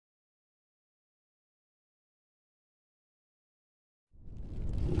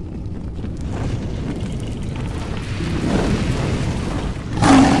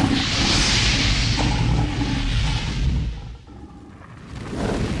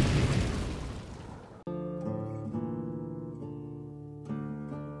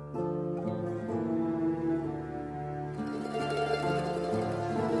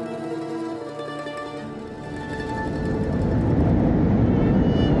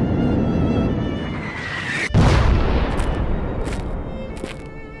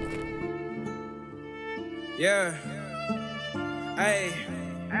Yeah. Hey.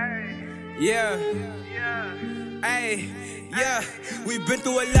 Yeah. Hey. Yeah. We've been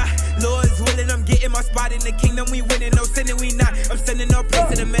through a lot. Lord's willing, I'm getting my spot in the kingdom. We winning, no sinning, we not. I'm sending no praise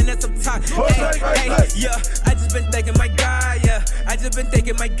to the man that's up top. Hey, yeah. I just been thanking my God, yeah. I just been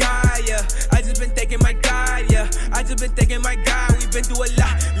thanking my God, yeah. I just been thanking my God, yeah. I just been thanking my God. We've been through a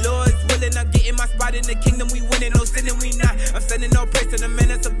lot. Lord's willing, I'm getting my spot in the kingdom. We winning, no sinning, we not. I'm sending no praise to the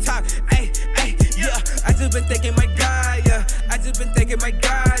man that's up top. Hey, yeah. I just been thanking my God, yeah. I just been thanking my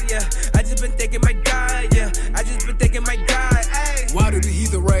God, yeah. I just been thanking my God, yeah. I just been thanking my God, hey. Why do the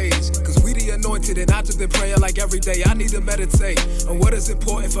heathen rage? Cause we the anointed and I just been praying like every day. I need to meditate on what is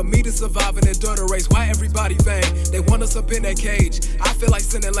important for me to survive and endure the race. Why everybody vain? They want us up in that cage. I feel like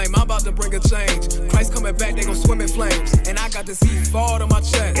sinning lame, I'm about to bring a change. Christ coming back, they gon' swim in flames. And I got this heat fall to my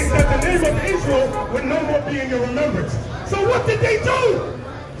chest. It's that the name of Israel would no more be in your remembrance. So what did they do?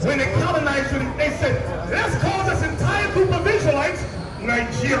 When they colonized it, they said, let's call this entire group of Israelites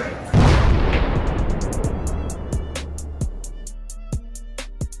Nigeria.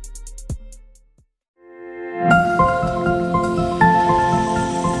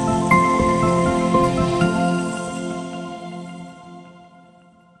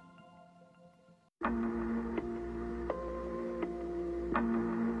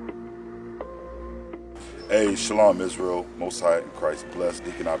 Hey, Shalom Israel, Most High in Christ blessed.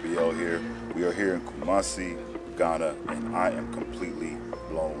 Deacon IBL here. We are here in Kumasi, Ghana, and I am completely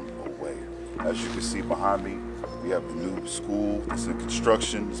blown away. As you can see behind me, we have the new school. It's in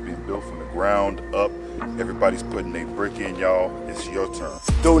construction. It's being built from the ground up. Everybody's putting a brick in, y'all. It's your turn.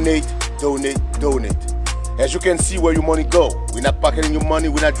 Donate, donate, donate. As you can see where your money go. We're not pocketing your money.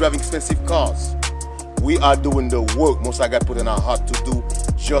 We're not driving expensive cars. We are doing the work Most High God put in our heart to do,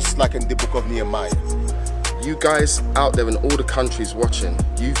 just like in the book of Nehemiah. You guys out there in all the countries watching,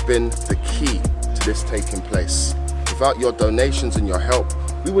 you've been the key to this taking place. Without your donations and your help,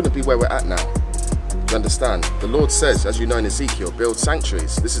 we wouldn't be where we're at now. You understand? The Lord says, as you know in Ezekiel, build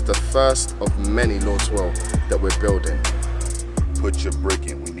sanctuaries. This is the first of many, Lord's will, that we're building. Put your brick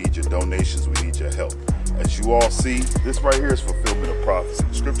in. We need your donations. We need your help. As you all see, this right here is fulfillment of prophecy.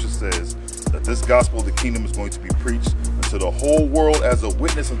 The scripture says that this gospel of the kingdom is going to be preached unto the whole world as a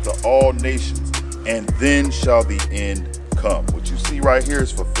witness unto all nations. And then shall the end come. What you see right here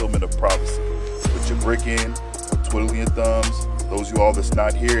is fulfillment of prophecy. Put your brick in, twiddling your thumbs. For those of you all that's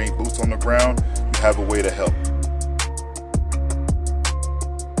not here, ain't boots on the ground, you have a way to help.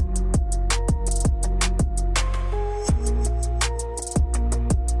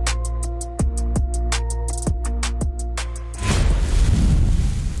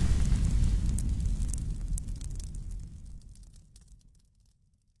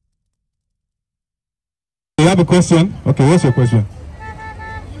 You have a question? Okay, what's your question?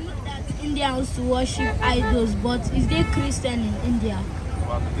 You know that Indians worship idols, but is there Christian in India?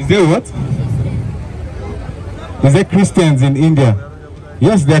 Is there what? Is there Christians in India?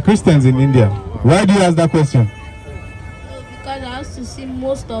 Yes, there are Christians in India. Why do you ask that question? Because I used to see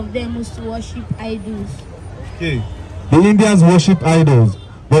most of them used to worship idols. Okay. The Indians worship idols.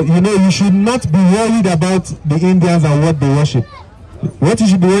 But you know, you should not be worried about the Indians and what they worship. What you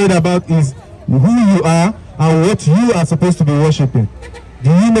should be worried about is who you are and what you are supposed to be worshiping. Do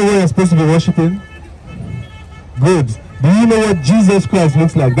you know what you're supposed to be worshiping? Good. Do you know what Jesus Christ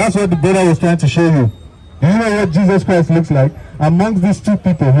looks like? That's what the brother was trying to show you. Do you know what Jesus Christ looks like? Amongst these two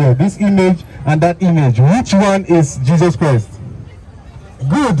people here, this image and that image, which one is Jesus Christ?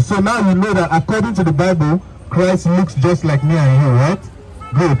 Good. So now you know that according to the Bible, Christ looks just like me and you, right?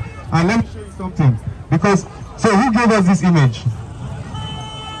 Good. And let me show you something. Because, so who gave us this image?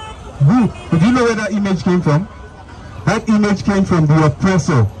 Who? Do you know where that image came from? That image came from the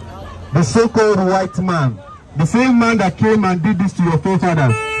oppressor, the so-called white man. The same man that came and did this to your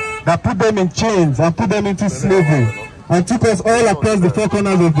forefathers, that put them in chains and put them into slavery and took us all across the four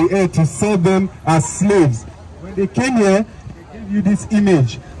corners of the earth to sell them as slaves. When they came here, they gave you this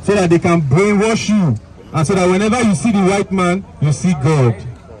image so that they can brainwash you, and so that whenever you see the white man, you see God.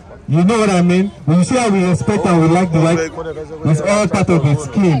 You know what I mean? When you see how we respect and we like the white, it's all part of the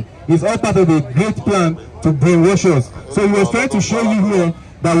scheme. It's all part of a great plan to brainwash us. So he was trying to show you here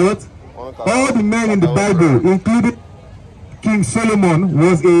that what? All the men in the Bible, including King Solomon,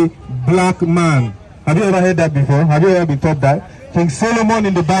 was a black man. Have you ever heard that before? Have you ever been taught that? King Solomon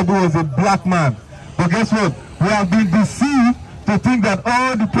in the Bible was a black man. But guess what? We have been deceived to think that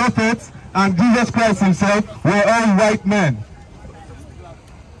all the prophets and Jesus Christ himself were all white men.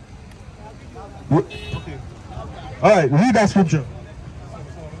 Okay. All right, read that scripture.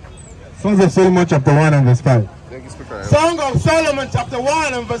 Songs of Solomon chapter 1 and verse 5. Thank you, Speaker. Song of Solomon chapter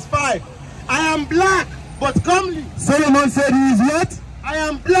 1 and verse 5. I am black, but comely. Solomon said he is what? I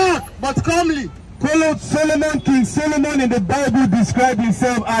am black, but comely. King Solomon in the Bible described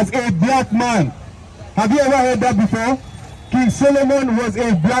himself as a black man. Have you ever heard that before? King Solomon was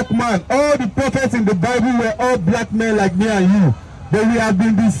a black man. All the prophets in the Bible were all black men like me and you. But we have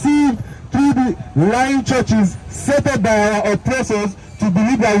been deceived through the lying churches set up by our oppressors to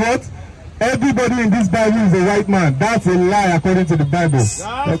believe that what? Everybody in this Bible is a white man. That's a lie according to the Bible. That's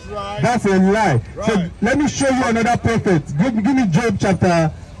right. That's a lie. Right. So let me show you another prophet. Give me Job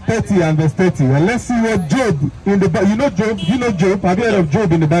chapter 30 and verse 30. And let's see what Job in the Bible. You know Job? You know Job? Have you heard of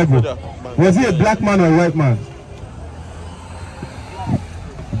Job in the Bible? Was he a black man or a white man?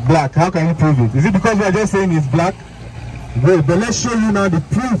 Black. How can you prove it? Is it because we are just saying he's black? Great. But let's show you now the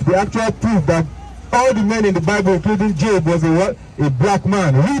proof, the actual proof that all the men in the Bible, including Job, was a what? A black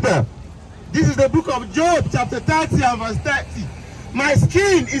man. Read that. This is the book of Job, chapter 30 and verse 30. My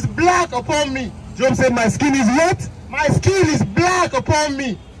skin is black upon me. Job said, my skin is what? My skin is black upon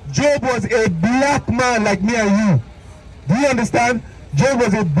me. Job was a black man like me and you. Do you understand? Job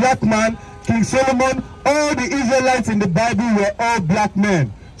was a black man. King Solomon, all the Israelites in the Bible were all black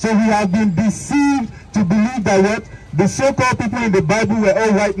men. So we have been deceived to believe that what? The so-called people in the Bible were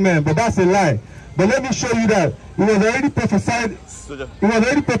all white men, but that's a lie. But let me show you that. It was already prophesied. It was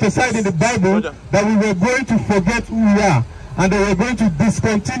already prophesied in the Bible that we were going to forget who we are and that we are going to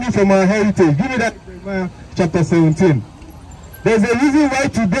discontinue from our heritage. Give me that, chapter 17. There's a reason why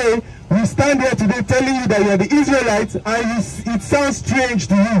today we stand here today telling you that you are the Israelites, and it sounds strange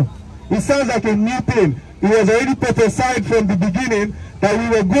to you. It sounds like a new thing. It was already prophesied from the beginning that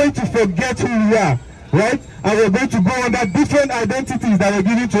we were going to forget who we are, right? And we're going to go under different identities that were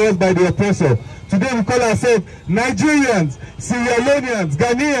given to us by the oppressor. Today we call ourselves Nigerians, Sierra Leoneans,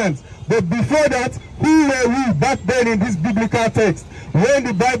 Ghanaians. But before that, who were we back then in this biblical text? When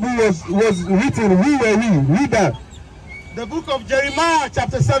the Bible was written, who were we? Read that. The book of Jeremiah,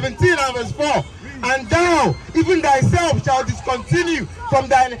 chapter 17 and verse 4. And thou, even thyself, shalt discontinue from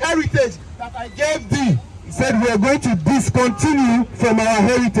thine heritage that I gave thee. He said we are going to discontinue from our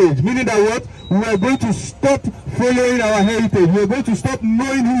heritage. Meaning that what? We are going to stop following our heritage. We are going to stop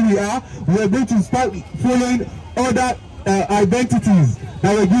knowing who we are. We are going to start following other identities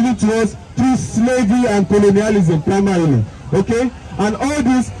that were given to us through slavery and colonialism primarily. Okay? And all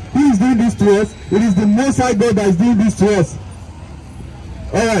this, who is doing this to us? It is the Most High God that is doing this to us.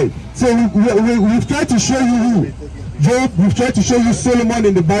 Alright, so we've tried to show you who? Job, we've tried to show you Solomon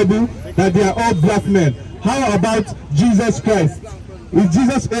in the Bible, that they are all black men. How about Jesus Christ? Is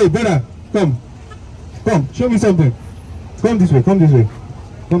Jesus, hey brother, come, show me something. Come this way, come this way,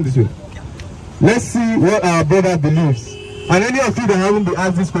 come this way. Let's see what our brother believes. And any of you that haven't been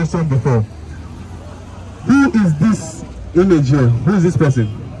asked this question before, who is this image here? Who is this person?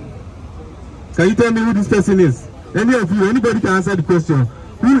 Can you tell me who this person is? Any of you, anybody can answer the question.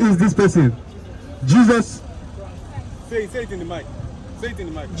 Who is this person? Jesus. Say it in the mic. Say it in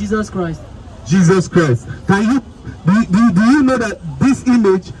the mic. Jesus Christ. Jesus Christ. Can you do you know that this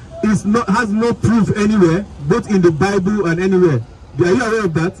image has no proof anywhere, both in the Bible and anywhere? Are you aware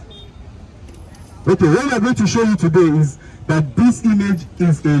of that? Okay, what we are going to show you today is that this image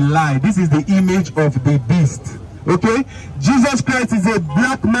is a lie. This is the image of the beast. Okay? Jesus Christ is a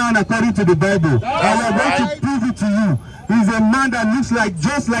black man according to the Bible. And we are going to prove it to you. He's a man that looks like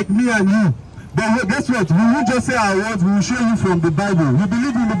just like me and you. But guess what? We won't just say our words, we will show you from the Bible. You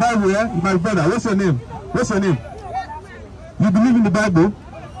believe in the Bible, yeah? My brother, what's your name? What's your name? You believe in the Bible?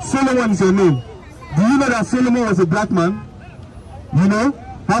 Solomon is your name. Do you know that Solomon was a black man? You know?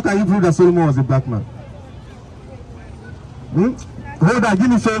 How can you prove that Solomon was a black man? Hold on, give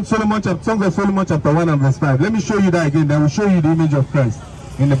me Songs of Solomon chapter 1 and verse 5. Let me show you that again. Then we'll show you the image of Christ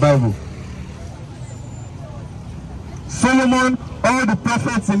in the Bible. Solomon, all the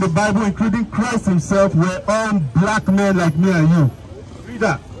prophets in the Bible, including Christ himself, were all black men like me and you. Read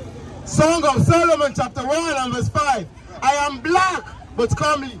that. Song of Solomon chapter 1 and verse 5. I am black but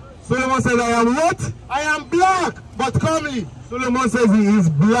comely. Solomon says, I am what? I am black but comely. Solomon says he is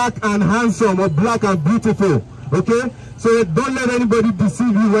black and handsome, or black and beautiful. Okay? So don't let anybody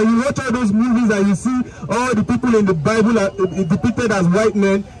deceive you. When you watch all those movies and you see all the people in the Bible are depicted as white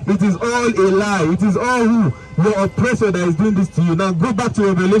men, it is all a lie. It is all who? Your oppressor that is doing this to you. Now go back to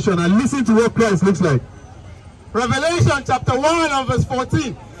Revelation and listen to what Christ looks like. Revelation chapter 1 and verse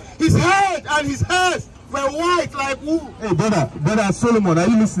 14. His head and his hairs were white like wool. Hey brother Solomon, are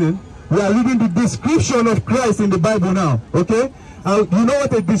you listening? We are reading the description of Christ in the Bible now. Okay? You know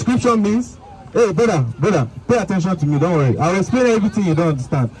what a description means? Hey, brother, pay attention to me, don't worry. I'll explain everything you don't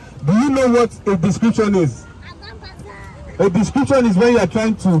understand. Do you know what a description is? A description is when you are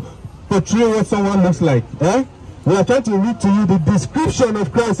trying to portray what someone looks like. We are trying to read to you the description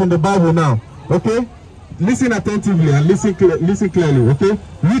of Christ in the Bible now. Okay? Listen attentively and listen clearly. Okay?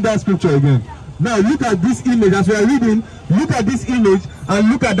 Read that scripture again. Now look at this image as we are reading. Look at this image and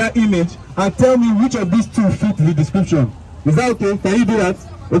look at that image and tell me which of these two fit the description. Is that okay? Can you do that?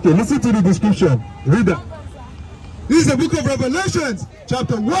 Okay, listen to the description. Read that. This is the book of Revelations,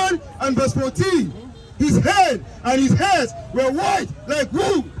 chapter 1 and verse 14. His head and his hairs were white like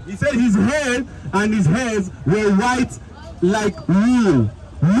wool. He said his head and his hairs were white like wool.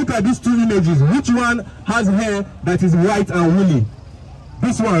 Look at these two images. Which one has hair that is white and woolly?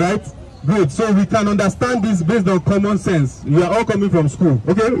 This one, right? Good. So we can understand this based on common sense. You are all coming from school.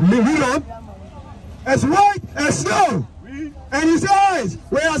 Okay? Read on. As white as snow. And his eyes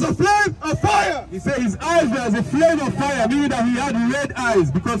were as a flame of fire. He said his eyes were as a flame of fire, meaning that he had red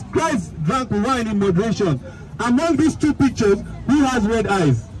eyes because Christ drank wine in moderation. Among these two pictures, who has red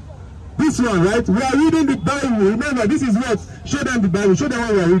eyes? This one, right? We are reading the Bible. Remember, this is what? Show them the Bible. Show them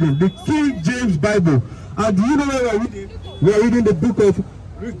what we are reading. The King James Bible. And do you know what we are reading? We are reading the book of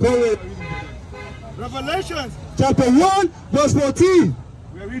Revelations, chapter 1, verse 14.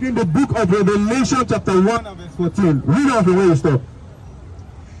 We are reading the book of Revelation, chapter 1 and verse 14. Read off the way you stop.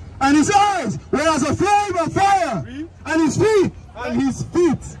 And his eyes were as a flame of fire. And his feet. And his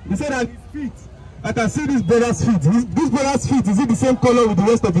feet. He said, and his feet. I can see this brother's feet. This brother's feet, is it the same color with the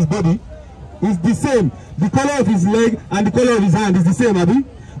rest of his body? It's the same. The color of his leg and the color of his hand is the same, Abi?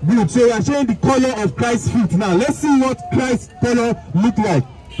 Good. So we are showing the color of Christ's feet. Now, let's see what Christ's color looked like.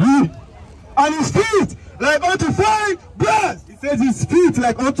 Read. And his feet like unto fine brass. It says his feet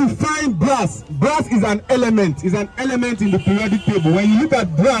like unto fine brass. Brass is an element. It's an element in the periodic table. When you look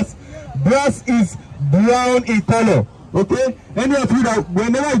at brass, brass is brown in color. Okay? Any of you that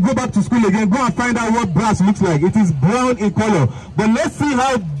whenever you go back to school again, go and find out what brass looks like. It is brown in color. But let's see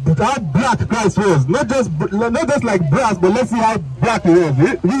how black Christ was. Not just like brass, but let's see how black it was.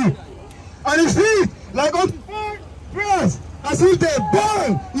 Read. And his feet like unto fine brass, as if they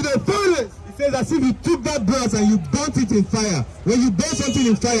burn in a furnace. It says as if you took that brass and you burnt it in fire. When you burn something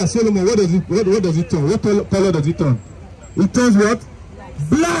in fire, Solomon, what does it turn? What color does it turn? It turns what?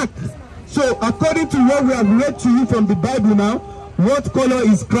 Black. So according to what we have read to you from the Bible now, what color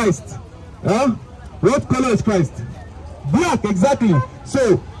is Christ? What color is Christ? Black, exactly.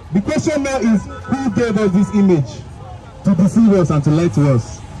 So the question now is, who gave us this image to deceive us and to lie to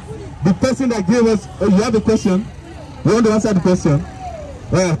us? The person that gave us. Oh, you have a question? You want to answer the question?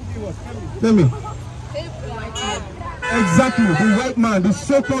 Tell me. Exactly, the white man, the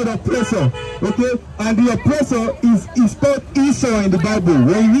so-called oppressor. Okay, and the oppressor is called Esau in the Bible.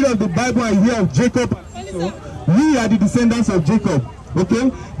 When you read of the Bible and you hear of Jacob and Esau, we are the descendants of Jacob.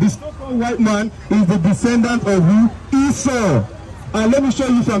 Okay, the so-called white man is the descendant of who? Esau. And let me show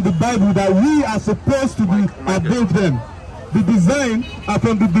you from the Bible that we are supposed to be above them. The design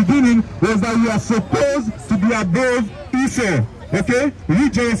from the beginning was that we are supposed to be above Esau. Okay,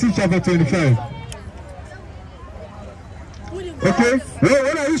 read Genesis chapter 25. Okay, well,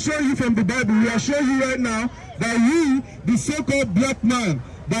 what are we showing you from the Bible? We are showing you right now that we, the so-called black man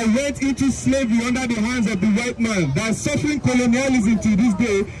that went into slavery under the hands of the white man, that is suffering colonialism to this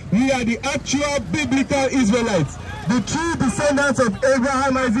day, we are the actual biblical Israelites, the true descendants of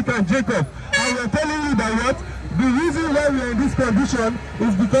Abraham, Isaac, and Jacob. And we are telling you that what? The reason why we are in this condition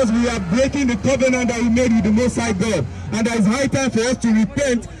is because we are breaking the covenant that we made with the Most High God. And there is high time for us to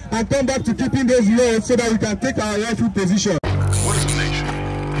repent and come back to keeping those laws so that we can take our rightful position. What is a nation?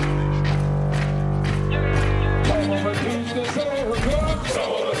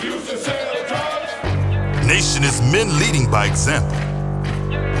 Nation is men leading by example.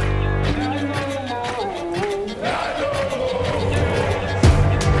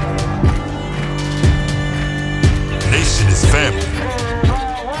 Nation is family.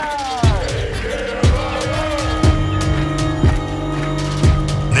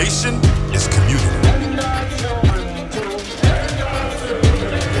 Nation is community.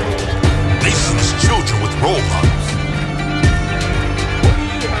 Nation is children with role models.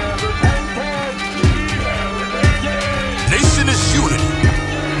 Nation is unity.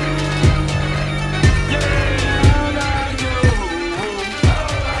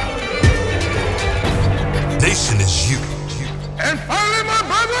 Nation is you. And finally, my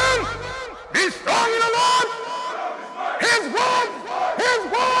brethren, be strong in the Lord. His word